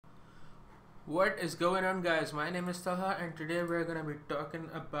What is going on, guys? My name is Talha and today we're gonna be talking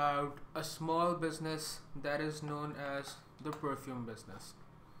about a small business that is known as the perfume business.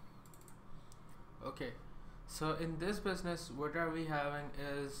 Okay, so in this business what are we having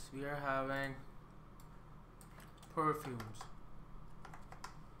is we are having perfumes.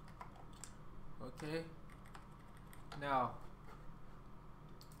 Okay, now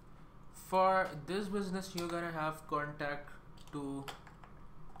for this business you're gonna have contact to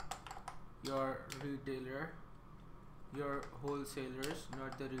your retailer, your wholesalers,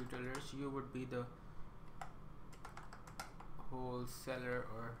 not the retailers. You would be the wholesaler,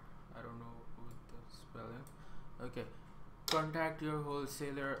 or I don't know with the spelling. Okay, contact your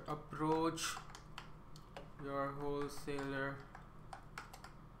wholesaler, approach your wholesaler,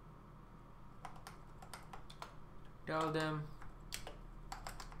 tell them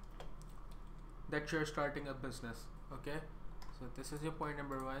that you're starting a business. Okay, so this is your point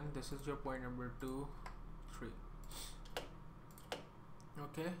number one, this is your point number two, three.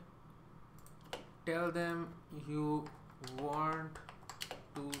 Okay, tell them you want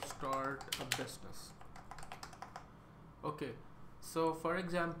to start a business. Okay, so for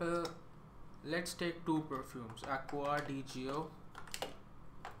example, let's take two perfumes, Aqua DGO,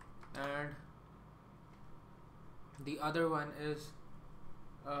 and the other one is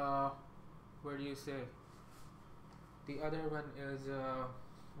what do you say? The other one is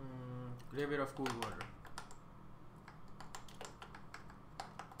River of Cool Water.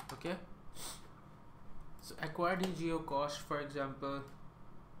 Okay, so Aqua DGO cost, for example,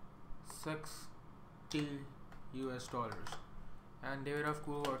 $60 US, and River of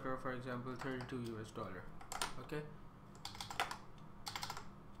Cool Water, for example, $32 US. Okay,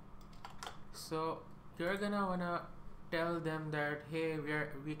 so you're gonna wanna tell them that hey,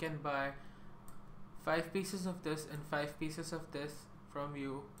 we can buy 5 pieces of this and 5 pieces of this from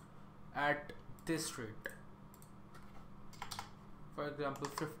you at this rate. For example,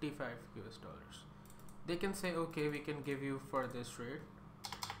 $55 US. They can say okay, we can give you for this rate,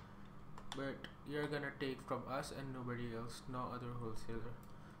 but you're gonna take from us and nobody else, no other wholesaler.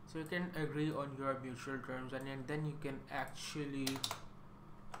 So you can agree on your mutual terms, and then you can actually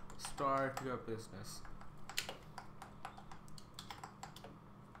start your business.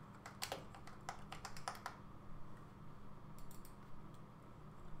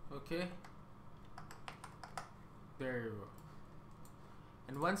 Okay, there you go.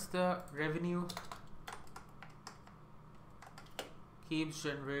 And once the revenue keeps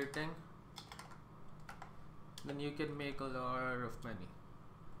generating, then you can make a lot of money.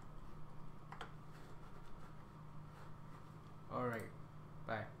 Alright.